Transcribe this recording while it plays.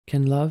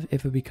Can love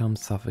ever become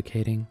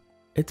suffocating?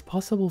 It's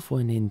possible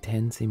for an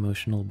intense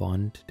emotional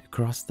bond to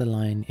cross the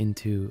line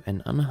into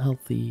an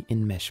unhealthy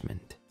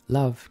enmeshment.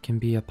 Love can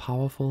be a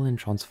powerful and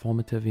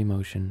transformative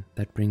emotion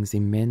that brings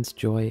immense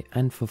joy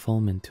and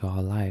fulfillment to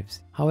our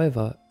lives.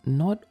 However,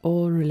 not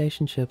all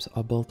relationships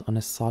are built on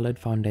a solid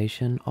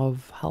foundation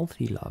of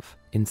healthy love.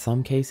 In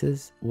some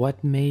cases,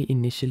 what may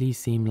initially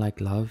seem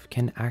like love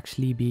can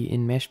actually be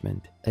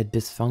enmeshment, a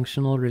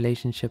dysfunctional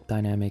relationship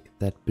dynamic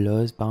that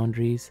blurs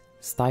boundaries,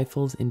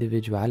 stifles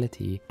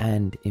individuality,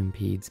 and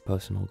impedes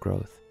personal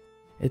growth.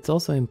 It's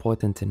also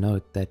important to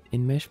note that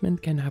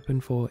enmeshment can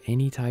happen for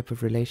any type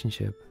of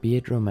relationship, be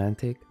it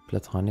romantic,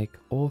 platonic,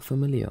 or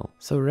familial.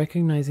 So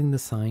recognizing the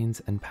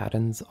signs and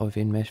patterns of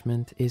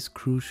enmeshment is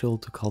crucial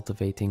to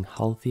cultivating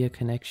healthier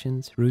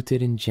connections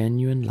rooted in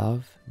genuine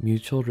love,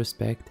 mutual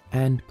respect,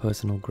 and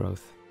personal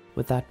growth.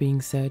 With that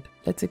being said,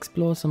 let's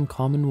explore some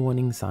common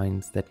warning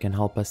signs that can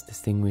help us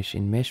distinguish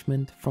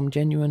enmeshment from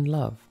genuine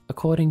love,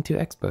 according to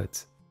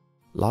experts.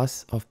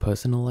 Loss of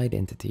personal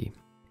identity.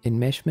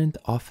 Enmeshment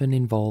often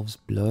involves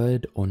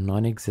blurred or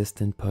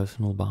non-existent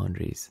personal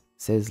boundaries,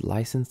 says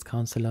licensed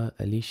counselor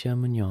Alicia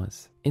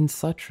Munoz. In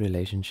such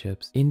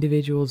relationships,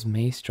 individuals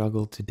may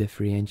struggle to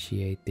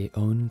differentiate their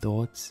own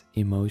thoughts,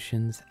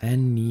 emotions,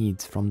 and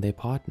needs from their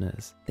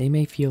partners. They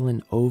may feel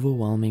an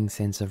overwhelming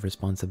sense of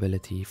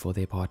responsibility for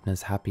their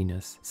partner's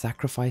happiness,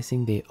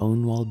 sacrificing their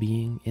own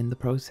well-being in the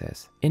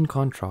process. In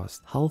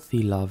contrast,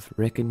 healthy love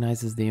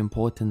recognizes the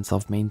importance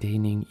of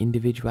maintaining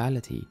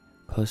individuality,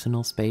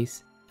 personal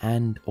space,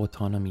 and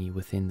autonomy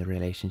within the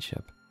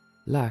relationship.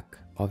 Lack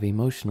of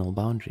emotional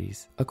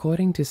boundaries.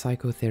 According to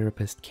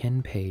psychotherapist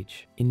Ken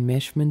Page,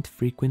 enmeshment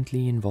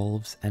frequently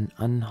involves an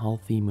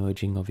unhealthy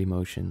merging of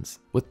emotions,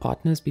 with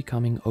partners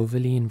becoming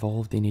overly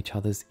involved in each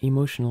other's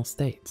emotional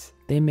states.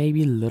 There may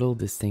be little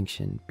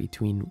distinction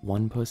between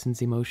one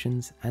person's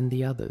emotions and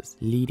the other's,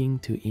 leading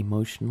to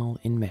emotional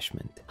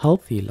enmeshment.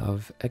 Healthy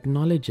love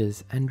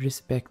acknowledges and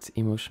respects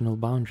emotional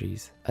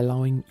boundaries,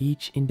 allowing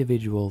each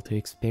individual to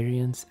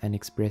experience and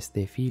express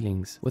their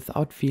feelings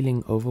without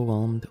feeling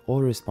overwhelmed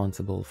or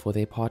responsible for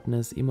their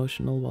partner's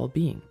emotional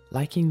well-being.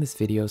 Liking this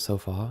video so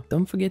far,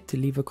 don't forget to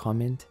leave a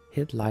comment,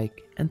 hit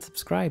like, and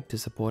subscribe to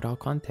support our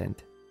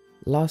content.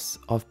 Loss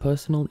of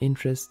personal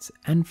interests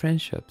and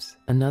friendships.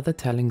 Another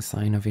telling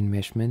sign of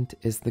enmeshment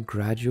is the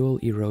gradual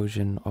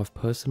erosion of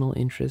personal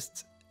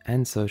interests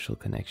and social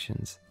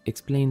connections,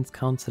 explains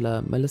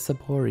counselor Melissa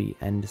Pori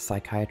and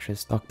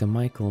psychiatrist Dr.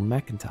 Michael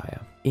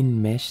McIntyre.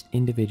 Enmeshed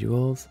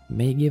individuals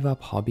may give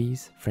up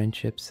hobbies,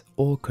 friendships,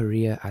 or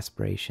career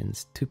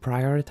aspirations to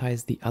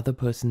prioritize the other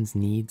person's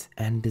needs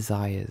and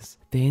desires.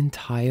 Their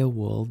entire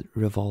world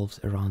revolves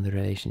around the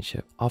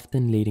relationship,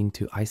 often leading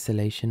to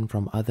isolation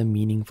from other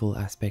meaningful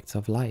aspects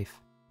of life.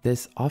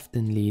 This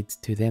often leads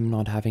to them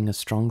not having a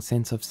strong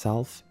sense of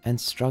self and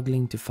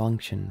struggling to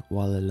function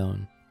while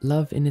alone.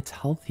 Love in its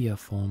healthier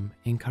form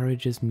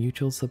encourages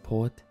mutual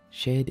support,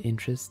 shared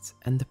interests,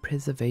 and the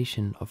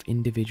preservation of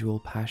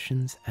individual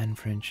passions and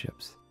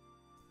friendships.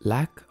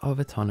 Lack of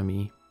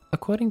autonomy.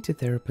 According to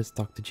therapist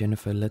Dr.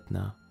 Jennifer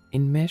Litner,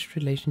 enmeshed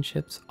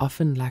relationships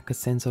often lack a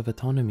sense of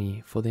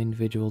autonomy for the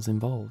individuals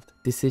involved.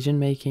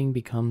 Decision-making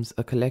becomes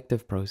a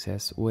collective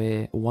process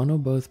where one or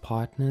both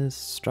partners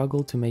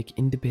struggle to make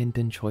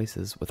independent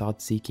choices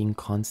without seeking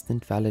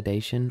constant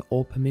validation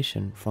or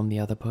permission from the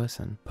other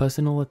person.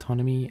 Personal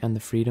autonomy and the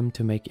freedom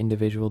to make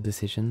individual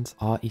decisions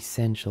are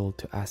essential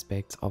to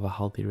aspects of a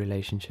healthy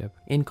relationship.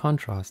 In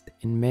contrast,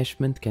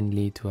 enmeshment can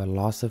lead to a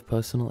loss of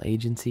personal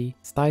agency,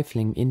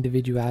 stifling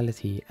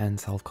individuality and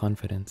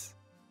self-confidence.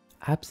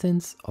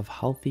 Absence of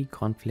healthy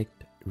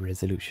conflict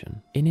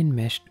resolution. In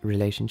enmeshed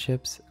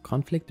relationships,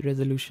 conflict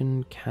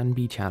resolution can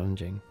be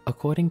challenging.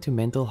 According to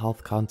mental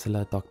health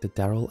counselor Dr.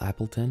 Daryl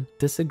Appleton,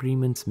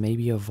 disagreements may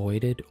be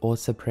avoided or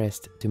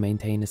suppressed to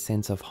maintain a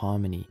sense of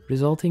harmony,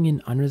 resulting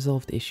in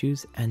unresolved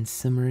issues and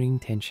simmering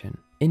tension.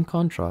 In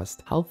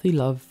contrast, healthy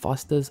love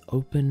fosters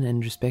open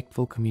and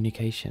respectful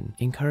communication,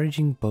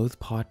 encouraging both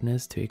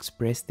partners to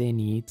express their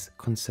needs,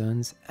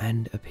 concerns,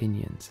 and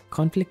opinions.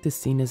 Conflict is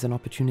seen as an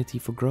opportunity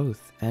for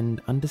growth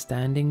and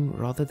understanding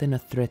rather than a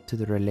threat to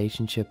the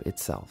relationship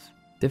itself.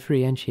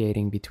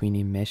 Differentiating between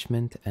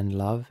enmeshment and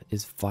love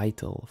is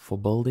vital for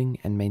building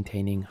and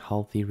maintaining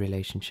healthy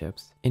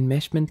relationships.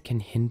 Enmeshment can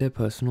hinder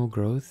personal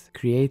growth,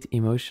 create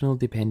emotional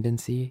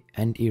dependency,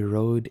 and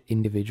erode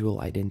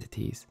individual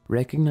identities.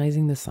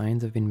 Recognizing the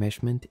signs of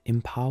enmeshment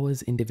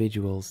empowers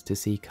individuals to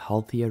seek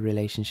healthier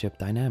relationship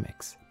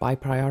dynamics. By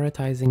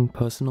prioritizing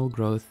personal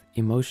growth,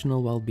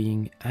 emotional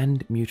well-being,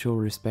 and mutual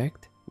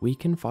respect, we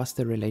can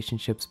foster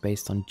relationships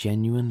based on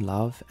genuine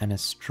love and a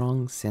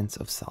strong sense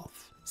of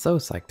self. So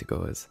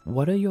Psych2Goers,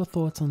 what are your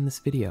thoughts on this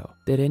video?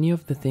 Did any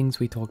of the things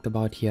we talked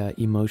about here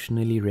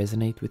emotionally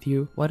resonate with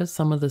you? What are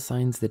some of the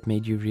signs that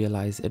made you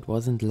realize it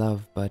wasn't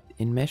love but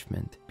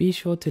enmeshment? Be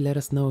sure to let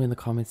us know in the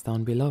comments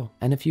down below.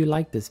 And if you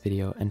liked this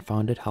video and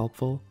found it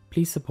helpful,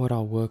 please support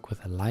our work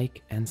with a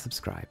like and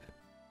subscribe.